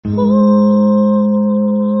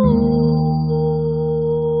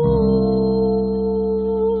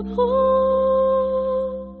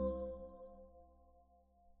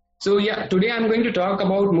So yeah, today I'm going to talk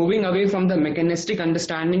about moving away from the mechanistic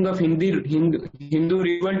understanding of Hindu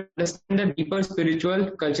ritual to understand the deeper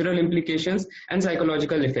spiritual, cultural implications and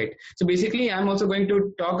psychological effect. So basically, I'm also going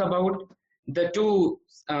to talk about the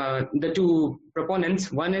two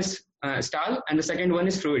proponents. One is Stahl and the second one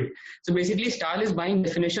is Freud. So basically, Stahl is buying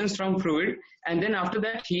definitions from Freud, and then after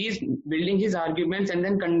that, he is building his arguments and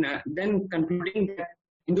then concluding that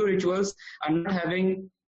Hindu rituals are not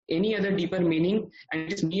having any other deeper meaning and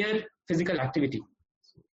it is mere physical activity.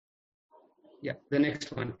 Yeah, the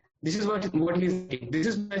next one. This is what he's saying. This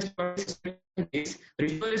is best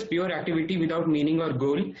ritual is pure activity without meaning or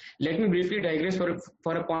goal. Let me briefly digress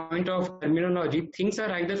for a point of terminology. Things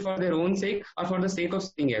are either for their own sake or for the sake of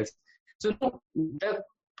something else. So the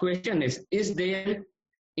question is there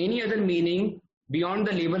any other meaning beyond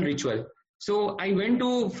the label ritual? So I went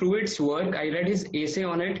to Freud's work, I read his essay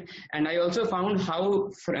on it, and I also found how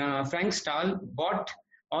Frank Stahl bought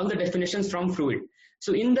all the definitions from Freud.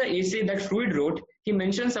 So in the essay that Freud wrote, he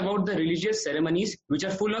mentions about the religious ceremonies which are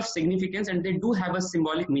full of significance and they do have a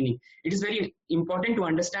symbolic meaning. It is very important to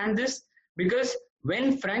understand this because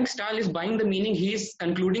when Frank Stahl is buying the meaning, he is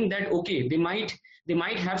concluding that okay, they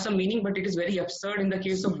might have some meaning, but it is very absurd in the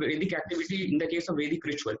case of Vedic activity, in the case of Vedic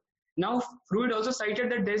ritual. Now, Freud also cited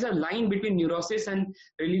that there is a line between neurosis and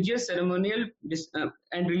religious ceremonial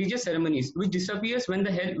and religious ceremonies, which disappears when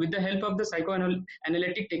with the help of the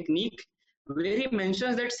psychoanalytic technique, where he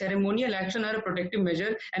mentions that ceremonial action are a protective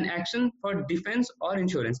measure and action for defense or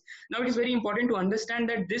insurance. Now, it is very important to understand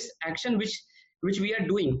that this action which we are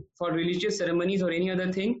doing for religious ceremonies or any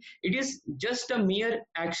other thing, it is just a mere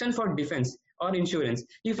action for defense or insurance.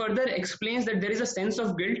 He further explains that there is a sense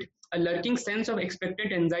of guilt, a lurking sense of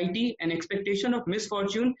expectant anxiety, an expectation of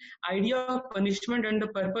misfortune, idea of punishment, and the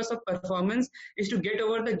purpose of performance is to get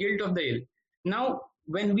over the guilt of the ill. Now,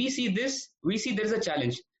 when we see this, we see there is a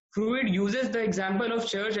challenge. Freud uses the example of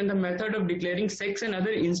church and the method of declaring sex and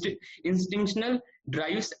other instinctual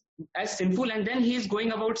drives as sinful, and then he is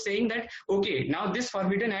going about saying that, okay, now these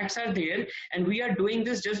forbidden acts are there, and we are doing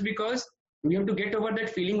this just because we have to get over that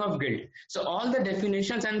feeling of guilt. So all the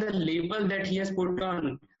definitions and the label that he has put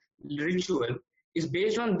on ritual is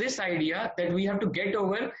based on this idea that we have to get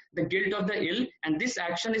over the guilt of the ill, and this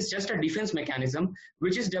action is just a defense mechanism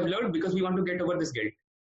which is developed because we want to get over this guilt.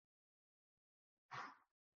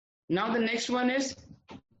 Now the next one is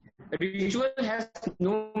ritual has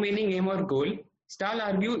no meaning, aim or goal. Stahl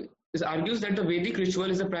argues that the Vedic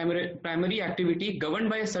ritual is a primary activity governed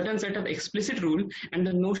by a certain set of explicit rule, and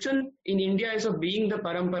the notion in India is of being the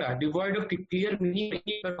parampara, devoid of clear meaning.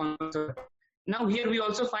 Now here we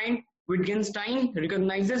also find Wittgenstein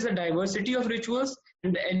recognizes the diversity of rituals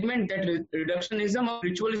and the element that reductionism of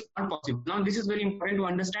ritual is not possible. Now this is very important to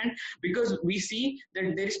understand because we see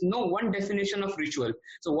that there is no one definition of ritual.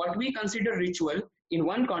 So what we consider ritual in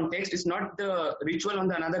one context is not the ritual on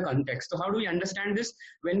the another context. So how do we understand this?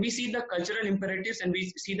 When we see the cultural imperatives and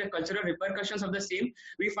we see the cultural repercussions of the same,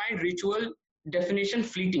 we find ritual definition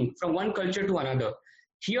fleeting from one culture to another.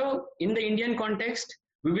 Here in the Indian context,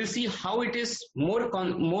 we will see how it is more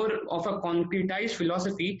of a concretized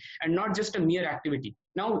philosophy and not just a mere activity.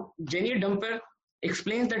 Now, Jenny Dumper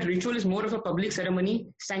explains that ritual is more of a public ceremony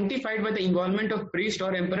sanctified by the involvement of priest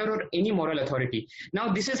or emperor or any moral authority.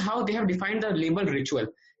 Now, this is how they have defined the label ritual.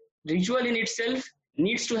 Ritual in itself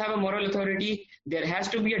needs to have a moral authority. There has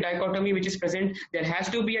to be a dichotomy which is present. There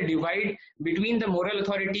has to be a divide between the moral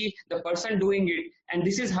authority, the person doing it, and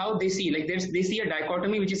this is how they see, like they see a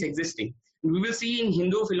dichotomy which is existing. We will see in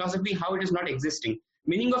Hindu philosophy how it is not existing.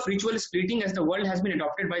 Meaning of ritual is fleeting as the world has been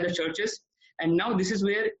adopted by the churches, and now this is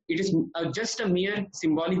where it is just a mere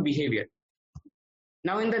symbolic behavior.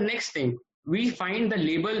 Now in the next thing, we find the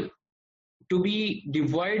label to be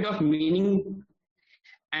devoid of meaning,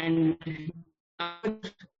 and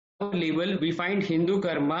label we find Hindu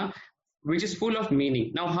karma which is full of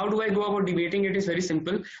meaning. Now how do I go about debating it? Is very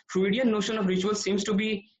simple. Freudian notion of ritual seems to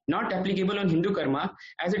be not applicable on Hindu karma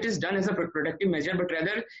as it is done as a productive measure, but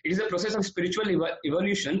rather it is a process of spiritual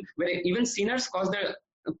evolution where even sinners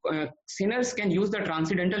sinners can use the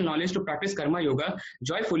transcendental knowledge to practice karma yoga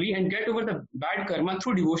joyfully and get over the bad karma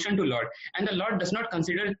through devotion to Lord. And the Lord does not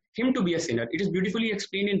consider him to be a sinner. It is beautifully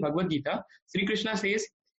explained in Bhagavad Gita. Sri Krishna says,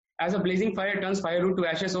 as a blazing fire turns firewood to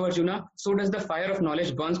ashes, O Arjuna, so does the fire of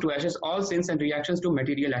knowledge burns to ashes all sins and reactions to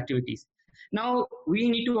material activities. Now, we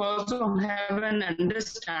need to also have an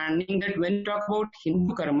understanding that when we talk about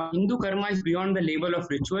Hindu karma is beyond the label of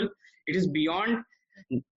ritual. It is beyond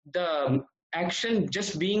the action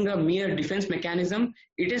just being a mere defense mechanism.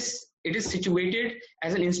 It is situated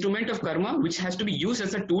as an instrument of karma, which has to be used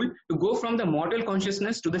as a tool to go from the mortal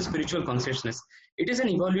consciousness to the spiritual consciousness. It is an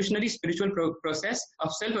evolutionary spiritual process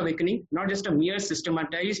of self-awakening, not just a mere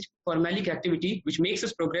systematized formalic activity which makes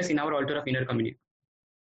us progress in our altar of inner communion.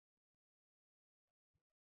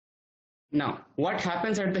 Now, what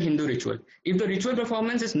happens at the Hindu ritual? If the ritual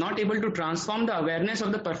performance is not able to transform the awareness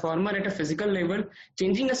of the performer at a physical level,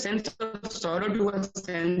 changing a sense of sorrow to a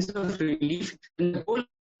sense of relief, then the whole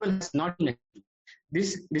has not been achieved.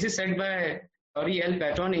 This is said by Laurie L.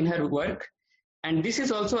 Patton in her work, and this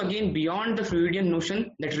is also again beyond the Freudian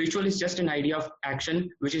notion that ritual is just an idea of action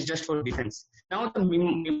which is just for defense. Now the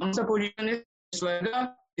Mimamsa position is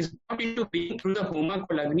Swarga is brought into being through the Homa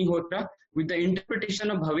called Agnihotra, with the interpretation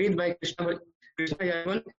of Bhaved by Krishna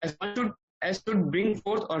Yavan as should bring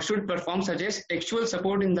forth or should perform suggest textual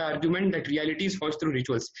support in the argument that reality is forged through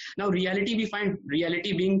rituals. Now reality, we find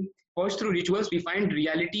reality being forged through rituals, we find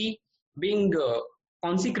reality being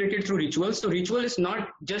consecrated through rituals. So ritual is not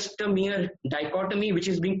just a mere dichotomy which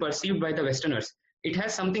is being perceived by the Westerners. It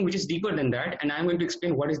has something which is deeper than that, and I'm going to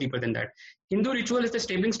explain what is deeper than that. Hindu ritual is the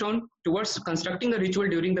stepping stone towards constructing a ritual.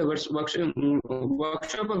 During the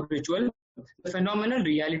workshop of ritual, the phenomenal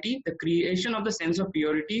reality, the creation of the sense of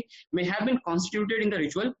purity may have been constituted in the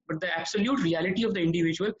ritual, but the absolute reality of the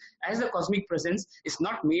individual as the cosmic presence is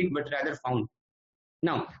not made but rather found.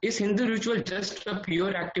 Now, is Hindu ritual just a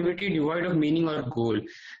pure activity devoid of meaning or goal?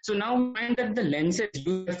 So now we find that the lenses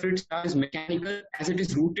used by Fritz Stahl is mechanical, as it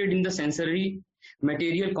is rooted in the sensory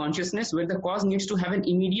material consciousness, where the cause needs to have an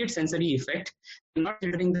immediate sensory effect. They're not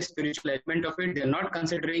considering the spiritual element of it. They're not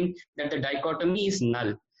considering that the dichotomy is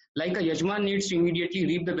null. Like a Yajman needs to immediately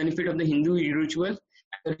reap the benefit of the Hindu ritual,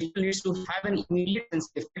 the ritual needs to have an immediate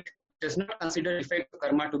sensory effect. It does not consider effect of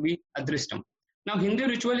karma to be adristam. Now, Hindu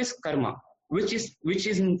ritual is karma, which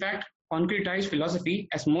is in fact concretized philosophy,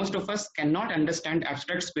 as most of us cannot understand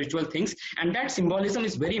abstract spiritual things, and that symbolism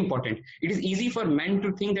is very important. It is easy for men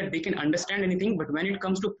to think that they can understand anything, but when it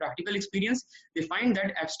comes to practical experience, they find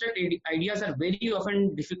that abstract ideas are very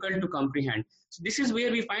often difficult to comprehend. So this is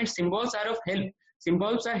where we find symbols are of help.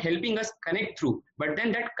 Symbols are helping us connect through, but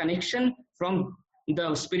then that connection from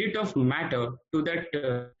the spirit of matter to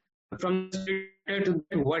that, from the spirit to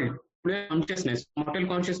the world, consciousness, mortal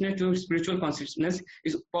consciousness to spiritual consciousness,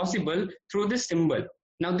 is possible through this symbol.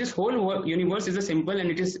 Now, this whole universe is a symbol,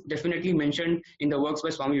 and it is definitely mentioned in the works by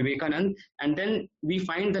Swami Vivekananda. And then we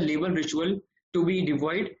find the label ritual to be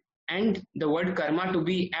devoid and the word karma to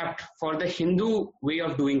be apt for the Hindu way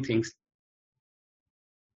of doing things.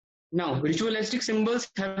 Now, ritualistic symbols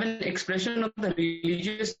have an expression of the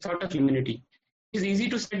religious thought of humanity. It is easy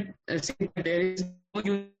to say that there is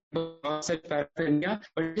no such paraphernalia,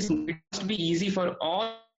 but it must be easy for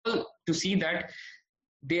all to see that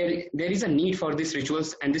there is a need for these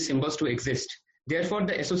rituals and these symbols to exist. Therefore,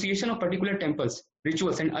 the association of particular temples,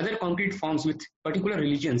 rituals, and other concrete forms with particular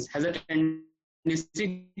religions has a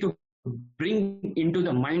tendency to bring into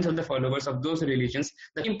the minds of the followers of those religions.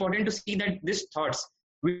 It's important to see that these thoughts,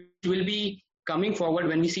 which will be coming forward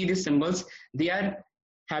when we see these symbols, they are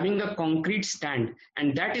having a concrete stand,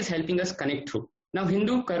 and that is helping us connect through. Now,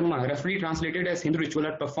 Hindu karma, roughly translated as Hindu ritual,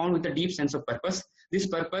 are performed with a deep sense of purpose. This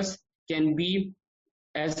purpose can be,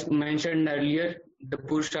 as mentioned earlier, the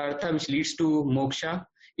Purushartha, which leads to moksha.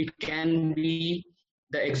 It can be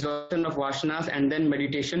the exhaustion of vasanas and then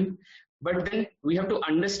meditation. But then we have to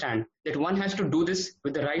understand that one has to do this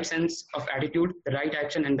with the right sense of attitude, the right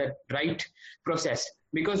action, and the right process.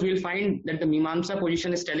 Because we'll find that the Mimamsa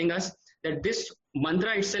position is telling us that this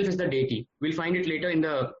mantra itself is the deity. We'll find it later in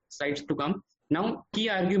the slides to come. Now, key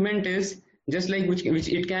argument is, just like which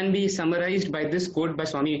it can be summarized by this quote by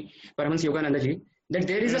Swami Paramahansa Yogananda ji, that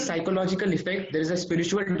there is a psychological effect, there is a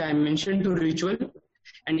spiritual dimension to ritual,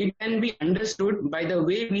 and it can be understood by the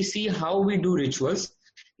way we see how we do rituals.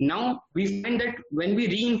 Now, we find that when we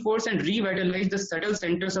reinforce and revitalize the subtle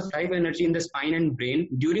centers of life energy in the spine and brain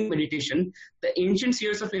during meditation, the ancient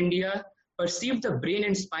seers of India perceived the brain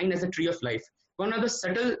and spine as a tree of life, one of the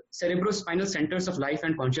subtle cerebrospinal centers of life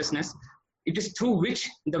and consciousness. It is through which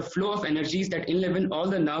the flow of energies that enliven all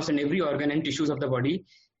the nerves and every organ and tissues of the body.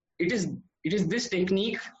 It is this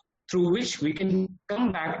technique through which we can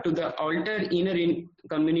come back to the altar inner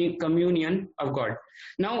communion of God.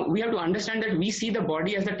 Now, we have to understand that we see the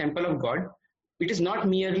body as the temple of God. It is not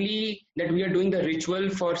merely that we are doing the ritual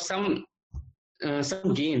for some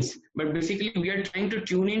gains, but basically we are trying to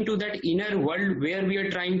tune into that inner world where we are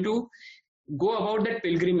trying to go about that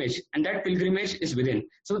pilgrimage, and that pilgrimage is within.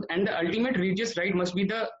 So, and the ultimate religious rite must be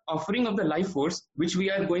the offering of the life force, which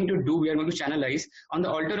we are going to do, we are going to channelize on the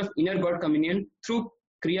altar of inner God communion through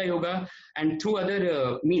Kriya Yoga and through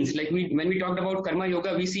other means. Like when we talked about Karma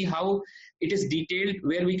Yoga, we see how it is detailed,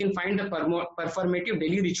 where we can find the performative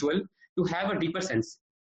daily ritual to have a deeper sense.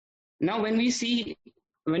 Now, when we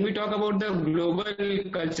talk about the global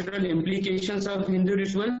cultural implications of Hindu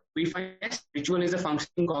ritual, we find yes, ritual is a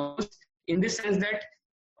functioning cosmos in this sense that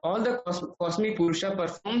all the cosmic Purusha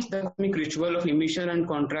performs the cosmic ritual of emission and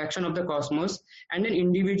contraction of the cosmos, and an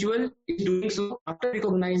individual is doing so after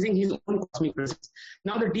recognizing his own cosmic presence.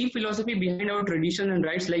 Now, the deep philosophy behind our tradition and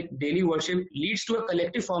rites like daily worship leads to a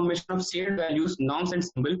collective formation of shared values, norms, and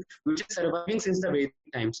symbols, which is surviving since the Vedic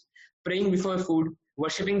times. Praying before food,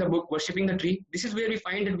 worshipping the book, worshipping the tree. This is where we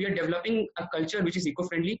find that we are developing a culture which is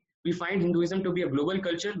eco-friendly. We find Hinduism to be a global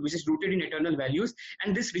culture which is rooted in eternal values,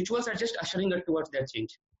 and these rituals are just ushering us towards that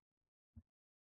change.